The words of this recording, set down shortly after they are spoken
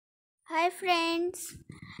Hi friends,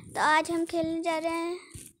 तो आज हम खेलने जा रहे हैं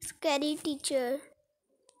स्कैरी टीचर।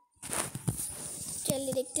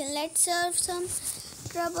 चलिए देखते हैं। Let's serve some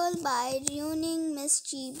trouble bye ruining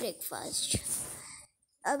Misty breakfast.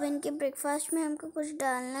 अब इनके ब्रेकफास्ट में हमको कुछ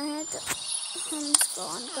डालना है, तो हम इसको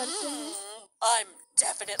ऑन करते हैं। I'm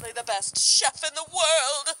definitely the best chef in the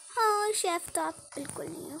world. हाँ, शेफ तो आप बिल्कुल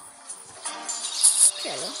नहीं हो।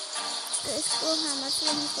 चलो, तो इसको हैमर से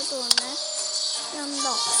हमको तोड़ना है। हम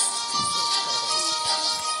लॉक,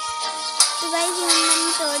 तो गाइस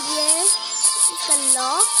हमने तोड़ दिया है इसका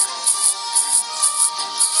लॉक।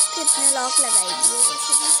 कितने लॉक लगाई दिए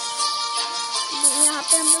यहाँ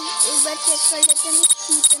पे। हम लोग एक बार चेक कर लेते हैं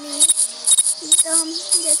मिस्टी तो नहीं है, तो हम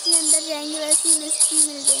जैसे ही अंदर जाएंगे वैसे ही मिस्टी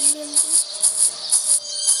मिल जाएंगे हमको।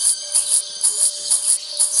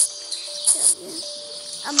 चलिए,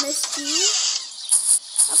 अब मिस्टी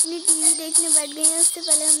अपनी टीवी देखने बैठ गई है। उससे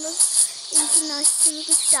पहले हम लोग इनके नाश्ते में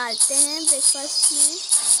कुछ डालते हैं ब्रेकफास्ट में।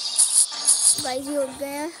 गाइस ये उठ गए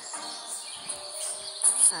हैं,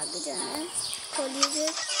 आगे जाना है। खोलिए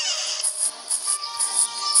गेट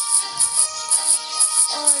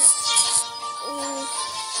और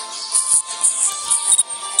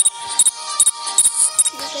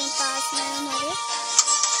ये कहीं पास में है हमारे।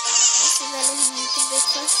 इससे पहले हम इनके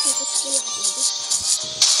ब्रेकफास्ट में कुछ खिला देंगे।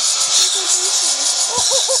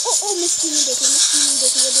 ओ मिस्टी ने देख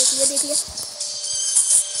लिया, देख लिया।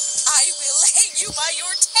 I will hang you by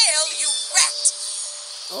your tail, you rat.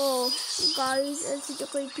 Oh guys, ऐसी तो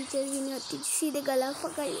कोई टीचर ही नहीं होती, सीधे गला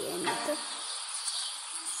पकड़ लिया नहीं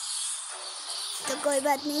तो कोई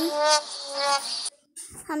बात नहीं।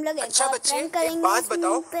 हम लोग अच्छा बच्चे, एक करेंगे। बात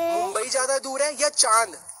बताओ, मुंबई ज्यादा दूर है या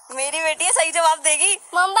चांद? मेरी बेटी सही जवाब देगी।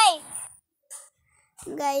 मुंबई।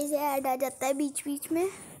 गाइस ऐड आ जाता है बीच बीच में।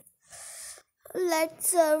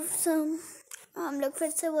 लेट्स सर्व सम। हम लोग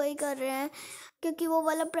फिर से वही कर रहे हैं क्योंकि वो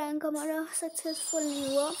वाला प्रैंक हमारा सक्सेसफुल नहीं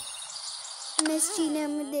हुआ। मिस्टी ने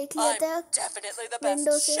हमें देख लिया था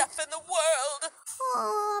विंडो से। हाँ,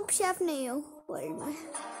 आप शेफ नहीं हो वर्ल्ड में।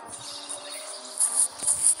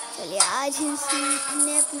 चलिए, आज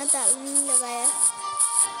हमने अपना ताला नहीं लगाया।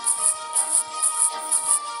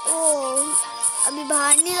 ओह, अभी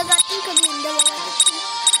बाहर नहीं लगाती, कभी अंदर लगा देती।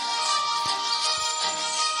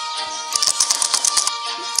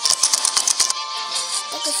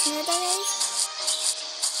 तो कुछ नहीं था गाइस,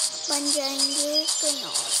 बन जाएंगे कहीं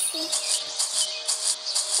और से।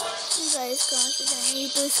 गाइस कहाँ से जाएंगे,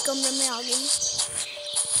 तो इस कमरे में आ गई।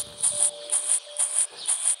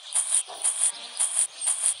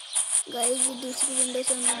 गाइस ये दूसरी विंडो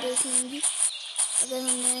से हमें देख लेंगी अगर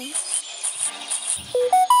हमें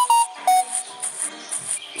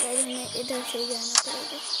इधर से जाना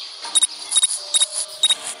पड़ेगा।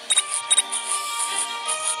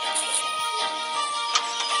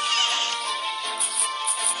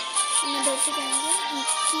 हम इधर से जाएंगे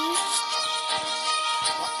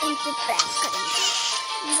इन पे प्रैंक करेंगे।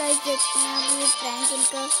 गाइस देखते हैं अब ये प्रैंक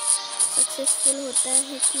इनका सक्सेसफुल होता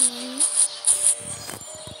है कि नहीं।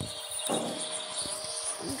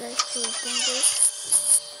 गाइस खोलते हैं,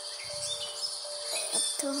 अब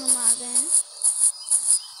तो हम आ गए हैं।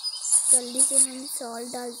 जल्दी से हम सॉल्ट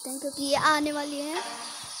डालते हैं क्योंकि ये आने वाली है।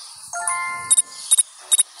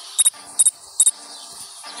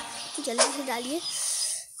 जल्दी से डालिए।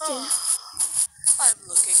 I'm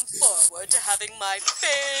looking forward to having my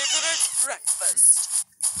favorite breakfast.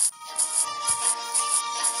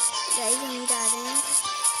 Guys हम जा रहे हैं,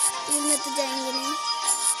 स्कूल में तो जाएंगे नहीं,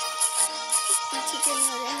 पीछे चलने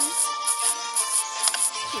हो रहे हैं।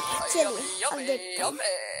 चलिए अब देखते हैं।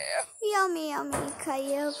 यम्मी यम्मी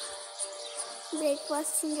खाइए अब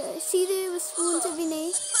ब्रेकफास्ट। सीधे स्पून से भी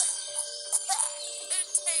नहीं।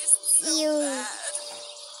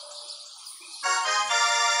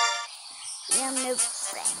 ये हमने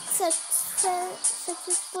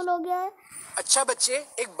सक्सेसफुल हो गया है। अच्छा बच्चे,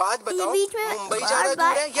 एक बात बताओ, बीच में मुंबई ज्यादा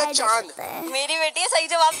दूर है या चांद? मेरी बेटी सही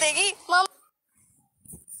जवाब देगी।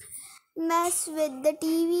 Mess with the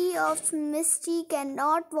TV of Misty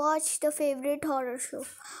cannot watch the favorite horror show.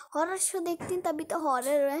 Horror show देखती हैं तभी तो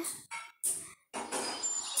हॉरर है।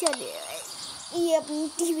 चलिए, ये अपनी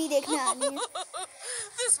टीवी देखने आ रही है।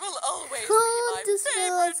 This will always be my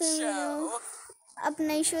favorite show. अब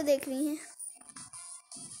नई शो देख रही हैं।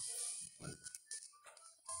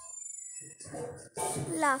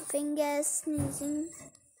 Laughing gas, sneezing.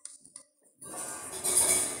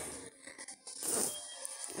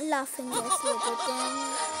 Laughing gas ले देते हैं।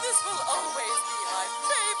 This will always be my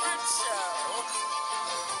favorite show.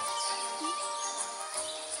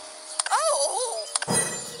 Oh!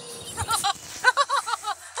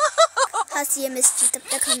 हंसिए मिस्टी, तब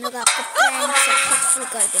तक हम लोग आपको प्रैंक सक्सेसफुल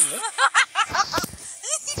कर देंगे।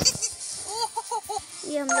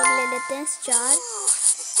 ये हम लोग ले लेते हैं star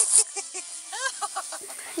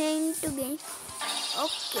hint to game.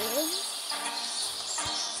 Okay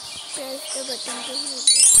press the button to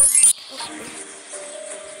okay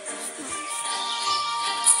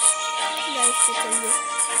guys तो चलिए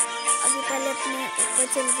अभी पहले अपने ऊपर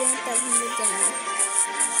चल जाएं तब हम लोग जाएंगे।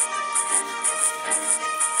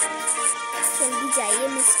 जल्दी जाइए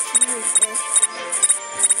मिस्ट्री ऊपर।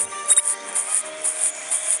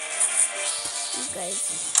 गाइस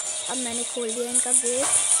अब मैंने खोल दिया इनका गेट।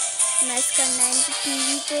 मैच करना है इनकी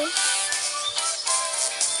टीवी पे।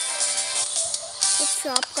 कुछ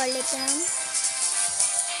शॉप कर लेते हैं हम।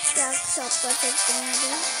 क्या शॉप कर सकते हैं अभी?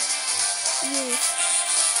 यूज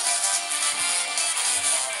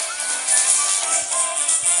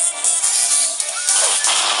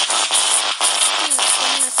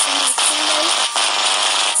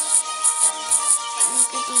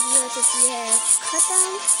चुकी है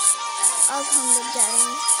खत्म। अब हम लोग जा रहे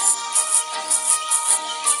हैं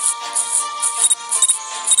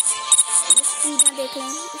स्पीड में देख रहे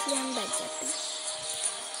हैं इसलिए हम बैठ जाते हैं।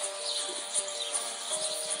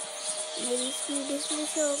 मेरी स्पीड इसमें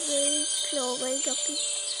स्लो हो गई क्योंकि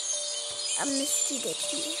अब मिस्ट्री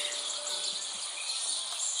देखेंगे।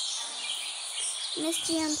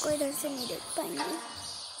 मिस्ट्री हमको इधर से नहीं देख पाएंगे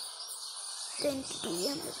तो इनकी टीवी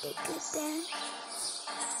हम लोग देख लेते हैं।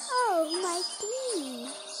 Oh, my TV.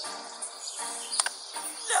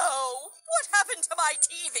 No! What happened to my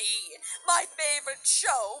TV? My favorite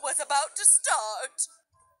show was about to start.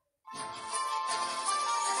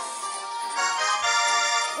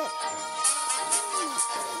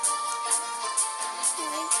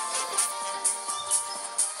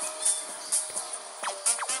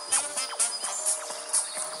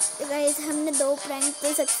 Guys हमने दो प्रैंक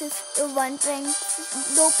पे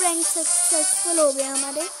दो प्रैंक सक्सेसफुल हो गए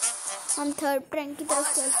हमारे। हम थर्ड प्रैंक की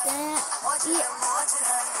तरफ चलते हैं। ये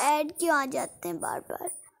ऐड क्यों आ जाते हैं बार बार?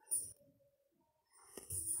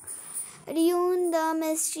 Ruin the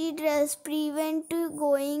mystery dress, prevent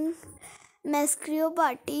going masquerade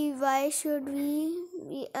party. Why should we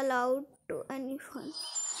be allowed to anyone?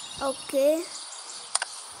 Okay.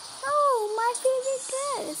 Oh, my favorite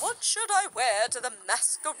dress. What should I wear to the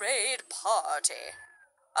masquerade party?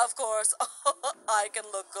 Of course, I can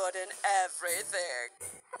look good in everything.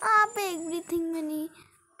 आप everything में नहीं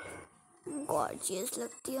gorgeous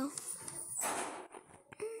लगती हो।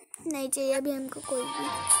 नहीं चाहिए अभी हमको कोई भी।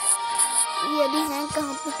 ये भी हैं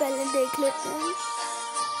कहाँ पे पहले देख लेते हैं।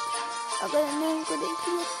 अगर हमने उनको देख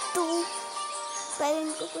लिया तो पहले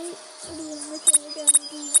इनको कोई रूम में चले जाने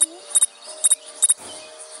दीजिए।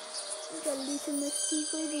 जल्दी से मिस्टी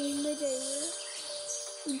कोई रूम में जाइए।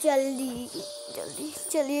 जल्दी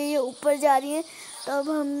चलिए ये ऊपर जा रही है तब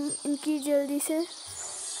हम इनकी जल्दी से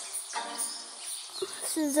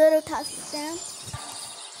सीजर उठा सकते हैं।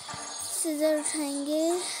 सीजर उठाएंगे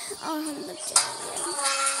और हम लोग जाएंगे।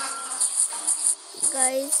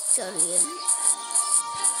 गाइस चलिए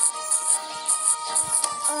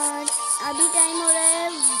और अभी टाइम हो रहा है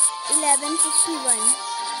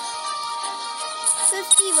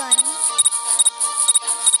 11:51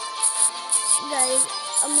 गाइस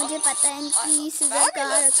अब मुझे पता है इनकी सीजर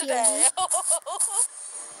कहाँ रखी होगी।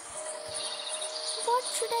 What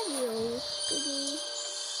should I do today?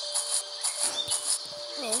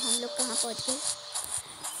 हम लोग कहाँ पहुँच गए?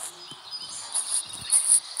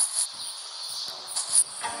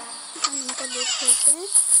 हम इनका गेट खोलते हैं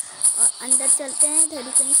और अंदर चलते हैं।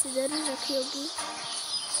 धड़ी कहीं सीजर रखी होगी।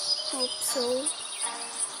 Hope so.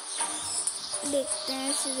 देखते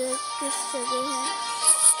हैं सीजर किस जगह है।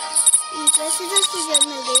 सीजर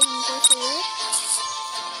मिल गई हमको।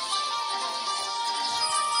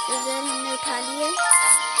 सीजर हमने उठा लिए।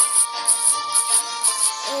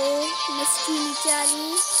 ओ मिस्ट्री नीचे आ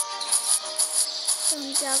रही। तो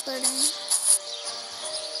हम क्या कर रहे हैं?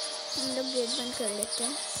 हम लोग गेट बंद कर लेते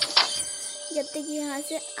हैं। जब तक यहाँ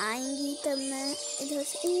से आएंगी तब मैं इधर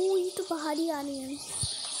से ये तो बाहर ही आ रही है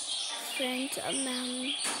फ्रेंड्स। अब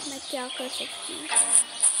मैं क्या कर सकती हूँ?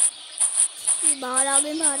 बाहर आ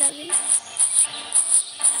गए। बाहर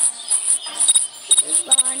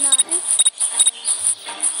ना आए।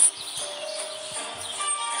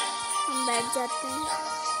 हम बैठ जाते हैं।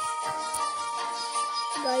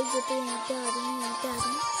 गाइस जो तो यहाँ पे आ रही हैं।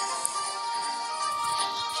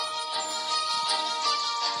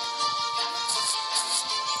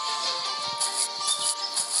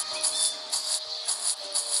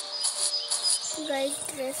 गाइस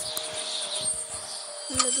ड्रेस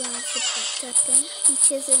हम लोग यहाँ से पहुँच जाते हैं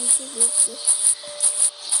पीछे से इनकी देख के।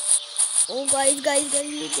 ओ गाइस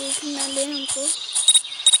ये देख ना ले हमको।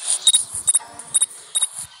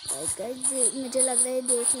 गाइस मुझे लग रहा है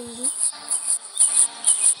देख लेंगी।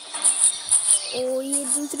 ओ ये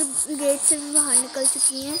दूसरे गेट से भी बाहर निकल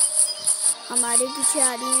चुकी हैं, हमारे पीछे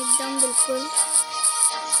आ रही हैं एकदम बिल्कुल,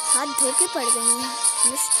 हाथ धो के पड़ गई हैं।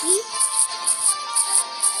 मिस्ट्री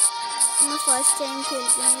मैं फर्स्ट टाइम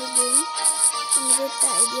खेलती हूँ ये गेम, तो मुझे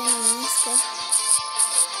इतना आइडिया नहीं है इसका।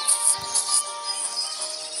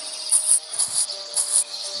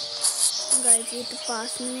 गाइस ये तो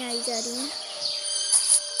पास में आई जा रही हैं।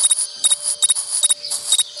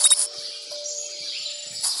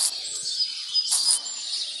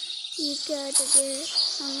 ये क्या जगह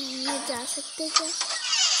हम जा सकते क्या?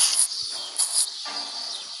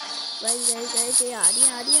 गाइस ये आ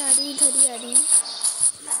रही इधर ही आ रही है।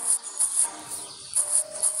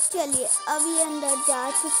 चलिए अब ये अंदर जा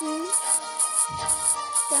चुकी हूँ,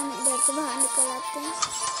 तो हम इधर से बाहर निकल आते हैं।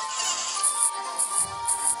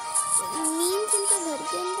 मीन्स इनके घर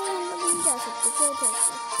के अंदर हम लोग नहीं जा सकते थे इधर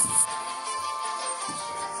से।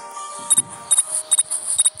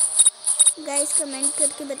 गाइस कमेंट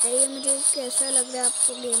करके बताइए मुझे कैसा लग रहा है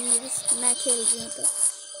आपको गेम में मैं खेल रही हूँ। तो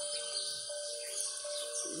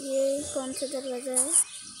ये कौन सा दरवाज़ा है,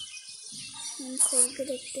 हम खोल के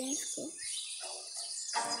देखते हैं इसको।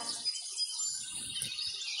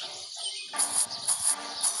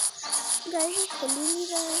 गाइस ये खुल ही नहीं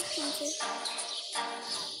रहा है,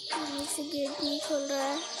 हमसे गेट नहीं खोल रहा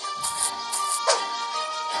है।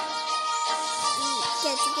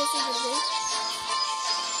 कैसे गिर गई?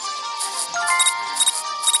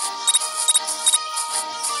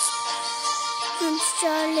 हम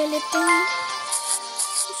स्टार ले लेते हैं,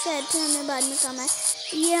 शायद से हमें बाद में काम आए।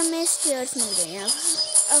 ये हमें स्टेयर्स मिल गए हैं,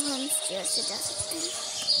 अब हम स्टेयर से जा सकते हैं।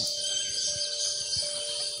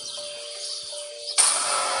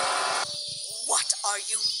 What are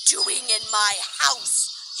you doing in my house,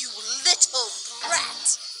 you little brat?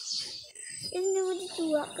 इसने मुझे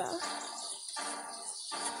चूहा कहा,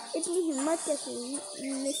 इतनी हिम्मत कैसे हुई?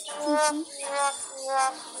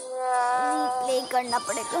 रिप्ले करना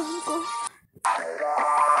पड़ेगा हमको।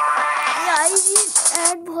 गाइस ये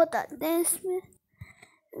ऐड बहुत आते हैं इसमें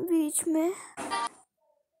बीच में।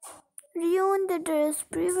 Ruin the dress,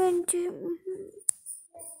 prevent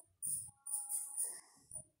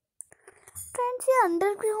friends, ये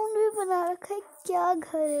अंडरग्राउंड भी बना रखा है। क्या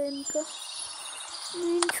घर है इनका,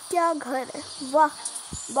 मीन्स क्या घर है। वाह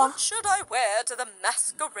वाह। What should I wear to the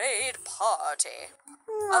masquerade party?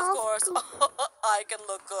 Of course, I can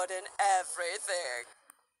look good in everything.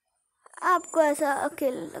 आपको ऐसा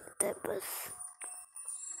अकेला लगता है बस।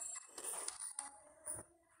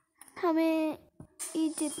 हमें ये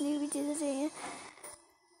जितनी भी चीज़ें चाहिए,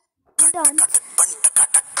 डांस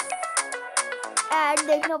ऐड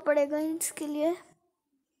देखना पड़ेगा इसके लिए।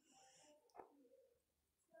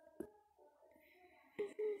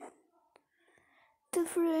 तो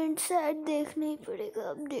फ्रेंड्स ऐड देखना ही पड़ेगा,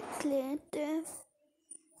 अब देख लेते हैं।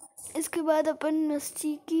 इसके बाद अपन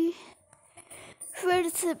मस्ती की फिर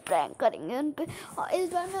से प्रैंक करेंगे उन पे, और इस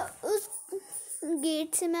बार मैं उस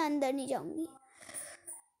गेट से मैं अंदर नहीं जाऊंगी।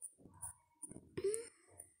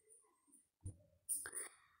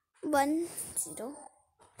 वन जीरो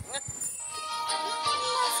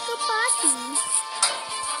पार्टी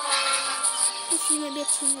किसी में भी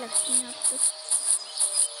अच्छी नहीं लगती हैं आप तो।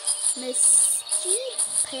 मिस्ट्री,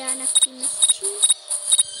 भयानक की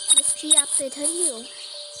मिस्ट्री आप तो इधर ही हो,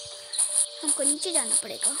 हमको नीचे जाना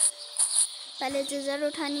पड़ेगा। पहले सीजर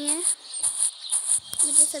उठानी है,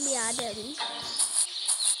 मुझे सब याद है अभी।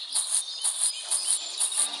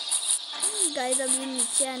 गाइस अभी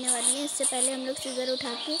नीचे आने वाली है, इससे पहले हम लोग सीजर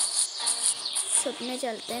उठा के छुपने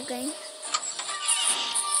चलते हैं कहीं,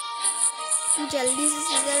 जल्दी से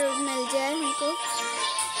सीजर मिल जाए हमको।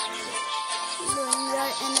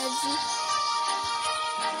 एनर्जी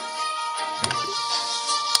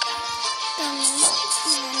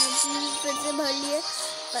फिर से भर लिए,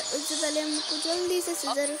 पर उससे पहले हमको जल्दी से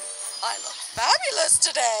scissor. I look fabulous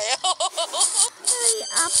today.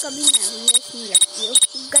 आप कभी फैबुलस नहीं लगती हो,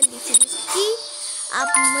 गंदी सी मिस्टी। आप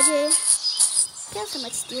मुझे क्या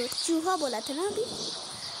समझती हो? चूहा बोला था ना अभी।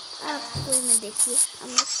 आप कोई में देखिए हम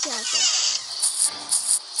लोग क्या कर।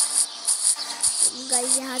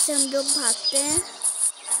 गाइस यहाँ से हम लोग भागते हैं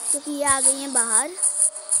क्योंकि ये आ गई हैं बाहर।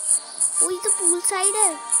 वही तो पूल साइड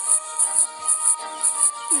है।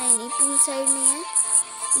 नहीं पूल साइड नहीं है,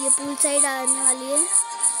 ये पूल साइड आने वाली है।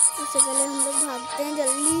 उससे पहले हम लोग भागते हैं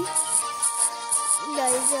जल्दी।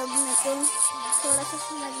 गाइस अब मेरे को थोड़ा सा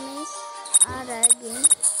समझ में आ रहा है गेम।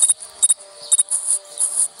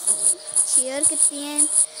 चेयर कितनी हैं,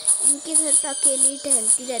 इनके घर पर अकेली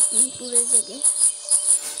टहलती रहती हैं पूरे जगह।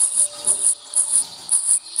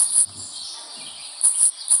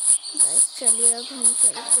 गाइस चलिए अब हम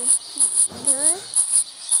चलते हैं इधर।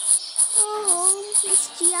 ओह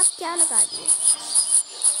मिस्टी आप क्या लगा रही हो?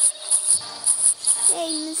 ए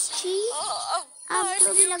मिस्टी आप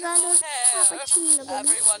तो भी लगा लो, आप अच्छी नहीं लगोगी।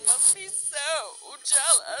 Everyone must be so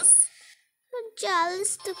jealous. तो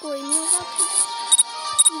जेलस तो कोई नहीं होगा,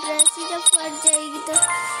 ड्रेस ही जब फट जाएगी तो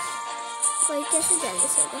कोई कैसे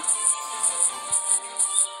जेलस होगा।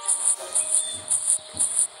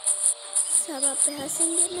 सब आप पे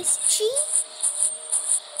हंसेंगे मिस्टी।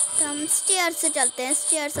 तो हम स्टेयर से चलते हैं,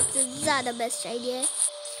 स्टेयर सबसे ज्यादा बेस्ट आइडिया है।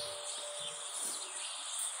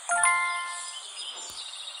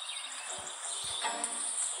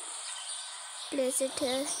 प्लेस इट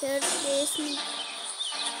हियर, प्लेस मी।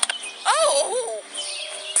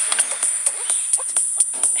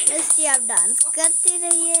 मिस्टी आप डांस करते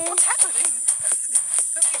रहिए। What's happening?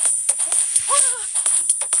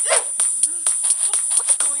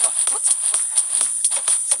 What's going on? What's happening?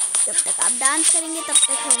 जब तक आप डांस करेंगे तब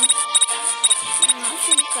तक हम यहाँ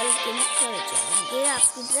से निकल जाएंगे,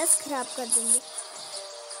 आपकी ड्रेस खराब कर देंगे।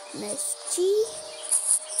 मिस्टी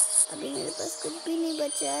अभी मेरे पास कुछ भी नहीं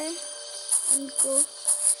बचा है उनको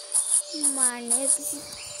मारने किसी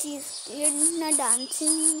चीज़ के लिए, ना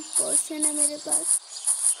डांसिंग पोर्शन है मेरे पास।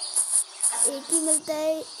 एक ही मिलता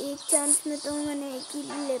है, एक चांस में तो मैंने एक ही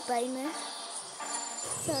ले पाई मैं।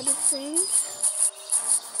 सॉरी फ्रेंड्स,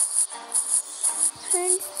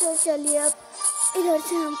 तो चलिए अब इधर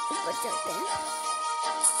से हम ऊपर चलते हैं।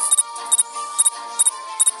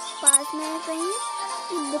 पास में कहीं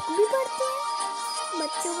ये बुक भी पढ़ते हैं,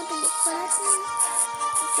 बच्चों को तो बुक पढ़ाते हैं।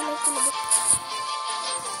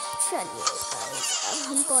 चलिए अब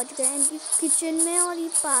हम पहुंच गए हैं किचन में, और ये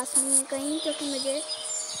पास में है कहीं, क्योंकि मुझे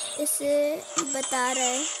इसे बता रहा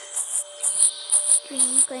है कि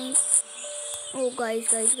हम कहीं। ओ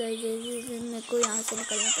गाइस मेरे को यहाँ से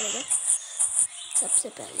निकलना पड़ेगा। सबसे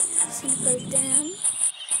पहले यहाँ से निकलते हैं हम।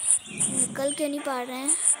 निकल क्यों नहीं पा रहे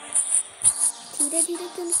हैं, धीरे धीरे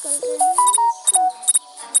क्यों निकल रहे हैं।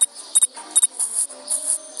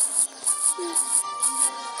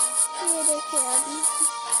 ये देखिए अभी,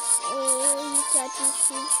 ओ ये क्या चीज़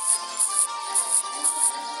थी,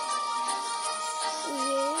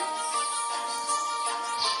 ये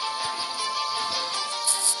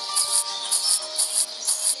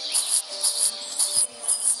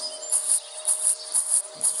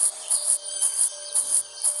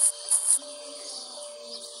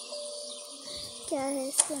क्या है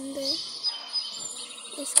इसके अंदर?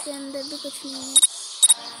 इसके अंदर भी कुछ नहीं है।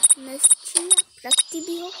 मिस्टी आप रखती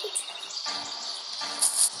भी हो कुछ?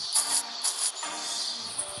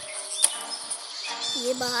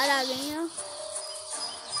 ये बाहर आ गई हैं। ओ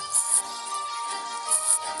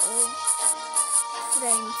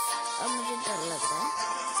फ्रेंड्स, अब मुझे डर लग रहा है।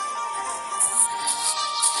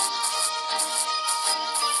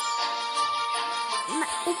 मैं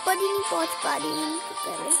ऊपर ही नहीं पहुंच पा रही हूँ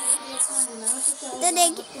पहले।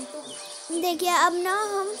 तो देखिए अब ना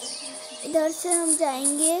हम इधर से हम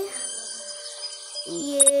जाएंगे,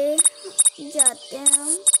 ये जाते हैं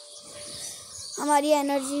हम। हमारी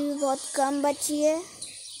एनर्जी भी बहुत कम बची है।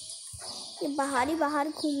 ये बाहर ही बाहर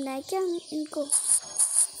घूमना है क्या हम इनको?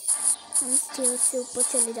 हम स्टेयर से ऊपर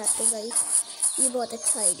चले जाते हैं गाइस, ये बहुत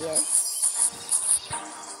अच्छा आइडिया है।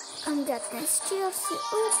 हम जाते हैं स्टेयर से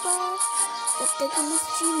ऊपर, जब तक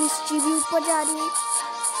मिस्टी भी ऊपर जा रही है।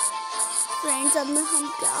 फ्रेंड्स अब में हम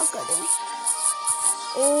क्या करें?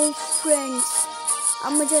 ओ फ्रेंड्स,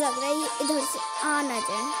 अब मुझे लग रहा है ये इधर से आ ना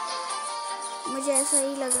जाए, मुझे ऐसा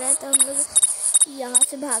ही लग रहा है। तो हम लोग यहाँ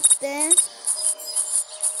से भागते हैं।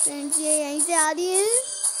 फ्रेंड्स ये यहीं से आ रही है,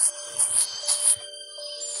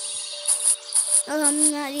 और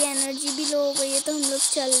हमारी एनर्जी भी लो हो गई है, तो हम लोग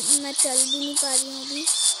मैं चल भी नहीं पा रही हूँ अभी।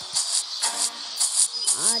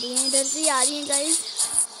 आ रही हैं इधर से, आ रही हैं गाइस,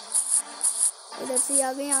 इधर से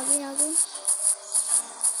आ गई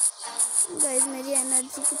गाइस। मेरी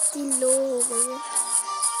एनर्जी कितनी लो हो गई है,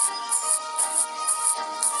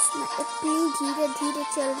 मैं इतनी धीरे धीरे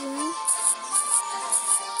चल रही हूँ।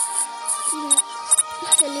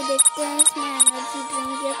 चलिए देखते हैं इसमें एनर्जी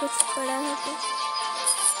ड्रिंक या कुछ पड़ा है तो।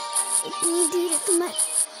 इतनी धीरे तो मैं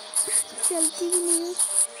चलती भी नहीं हूँ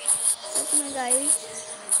सच में गाइस।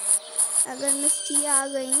 अगर मिस्टी आ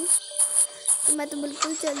गई तो मैं तो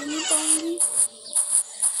बिल्कुल चल ही नहीं पाऊंगी।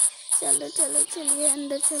 चलो चलो चलिए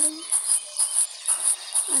अंदर चलो।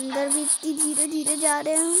 अंदर भी इतनी धीरे धीरे जा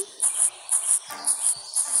रहे हैं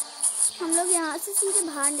हम लोग। यहाँ से सीधे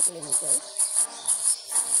बाहर निकलेंगे क्या?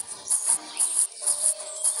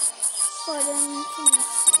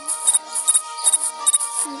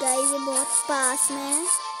 गाइस ये बहुत पास में है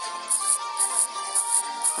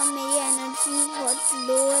और मेरी एनर्जी बहुत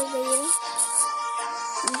लो हो गई है,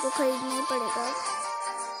 हमको खरीदना ही पड़ेगा।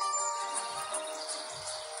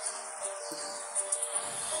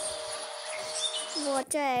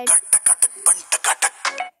 वॉच ऐड,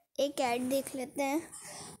 एक ऐड देख लेते हैं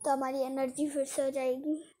तो हमारी एनर्जी फिर से हो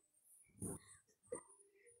जाएगी।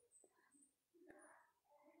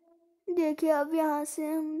 देखिए अब यहाँ से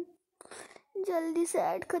हम जल्दी से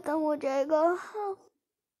ऐड खत्म हो जाएगा।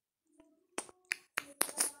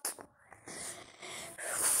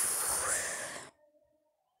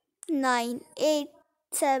 9 8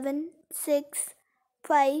 7 6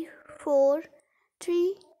 5 4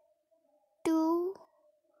 3 2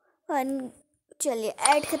 1। चलिए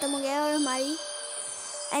ऐड खत्म हो गया और हमारी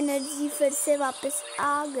एनर्जी फिर से वापस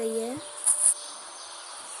आ गई है।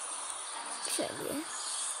 चलिए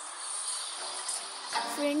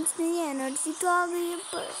फ्रेंड्स, नहीं एनर्जी तो आ गई है,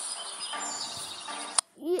 पर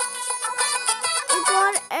ये एक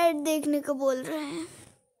और ऐड देखने को बोल रहे हैं,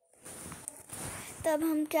 तब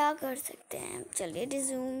हम क्या कर सकते हैं? चलिए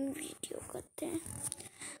रिज्यूम वीडियो करते हैं।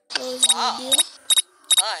 Video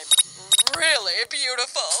really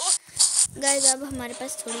beautiful. गाइस, अब हमारे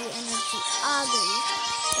पास थोड़ी एनर्जी आ गई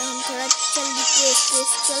तो हम थोड़ा जल्दी तेज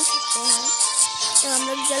चल सकते हैं। तो हम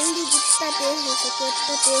लोग जल्दी जितना तेज हो सके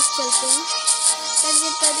उतना तेज चलते हैं, पर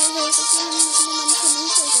जितना तेज हो सके हम अपने मन से नहीं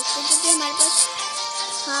चल सकते, क्योंकि हमारे पास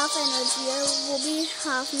हाफ एनर्जी है, वो भी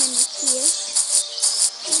हाफ मिनट की है।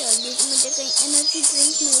 जल्दी से मुझे कहीं एनर्जी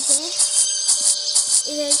ड्रिंक मिल जाए।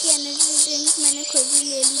 इधर की एनर्जी ड्रिंक मैंने खुद ही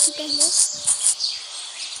ले ली थी पहले।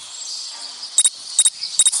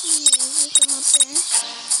 ये कहाँ पे है?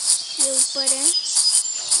 ये ऊपर है।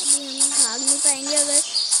 अभी हम भाग नहीं पाएंगे अगर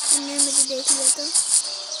उन्होंने मुझे देख लिया तो।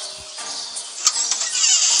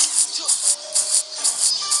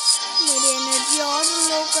 मेरी एनर्जी और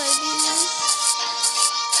लो कर दी है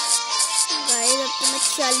गाइस, अब तो मैं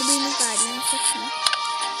चल भी नहीं पा रही हूँ सच में।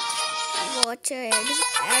 वॉच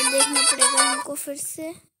ऐड देखना पड़ेगा हमको फिर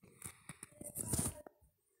से,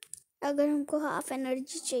 अगर हमको हाफ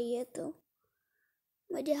एनर्जी चाहिए तो।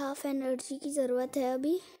 मुझे हाफ एनर्जी की ज़रूरत है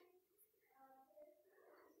अभी,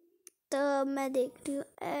 तो मैं देखती हूँ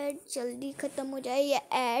ऐड जल्दी ख़त्म हो जाए ये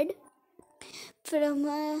ऐड, फिर हम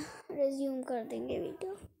रिज्यूम कर देंगे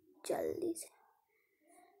वीडियो जल्दी से।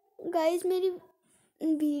 गाइस, मेरी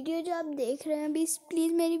वीडियो जो आप देख रहे हैं अभी,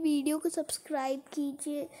 प्लीज़ मेरी वीडियो को सब्सक्राइब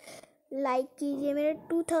कीजिए, लाइक कीजिए। मेरा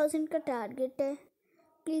 2000 का टारगेट है,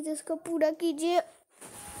 प्लीज़ इसको पूरा कीजिए।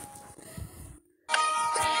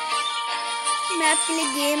 मैं आपके लिए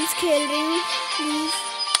गेम्स खेल रही हूँ, प्लीज़।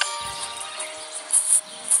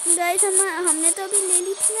 गाइस, हमने तो अभी ले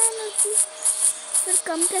ली थी ना एनर्जी, पर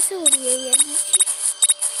कम कैसे हो रही है ये एनर्जी?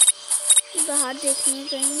 बाहर देखनी है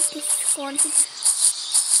कहीं, कौन सी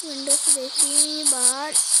विंडो से देख रही है? ये बाहर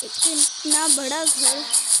इतना बड़ा घर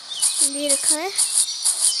ले रखा है।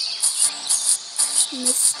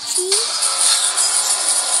 मिस्टी,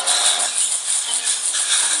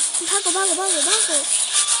 भागो भागो भागो भागो।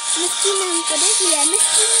 मिस्टी ने हमको देख लिया,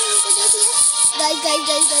 मिस्टी ने हमको देख लिया।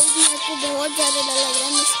 गाइस, मेरे को बहुत ज़्यादा डर लग रहा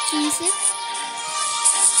है मिस्टी से।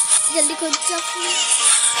 जल्दी खुद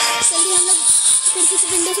जल्दी हम लोग खिड़की से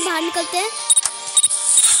विंडो से बाहर निकलते हैं।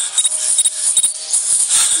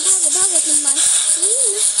 भागो भागो तुम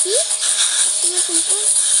मिस्टी, तुमको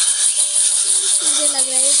मुझे लग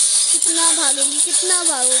रहा है कितना भागोगी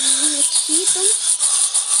मिस्टी, तुम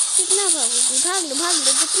कितना भागोगी? भाग लो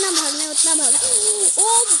जितना भागना है उतना भागो।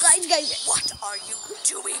 ओह guys, What are you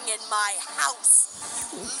doing in my house,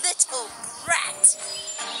 you little brat?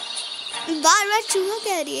 बार चूहा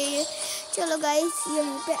कह रही है ये। चलो गाइस,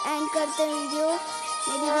 यहीं पे एंड करते हैं वीडियो।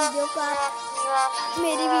 मेरी वीडियो को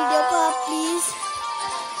आप प्लीज़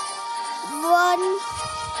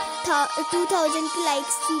 2000 की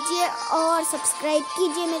लाइक्स कीजिए और सब्सक्राइब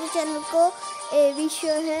कीजिए मेरे चैनल को। एवी शो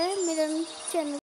है मेरा चैनल।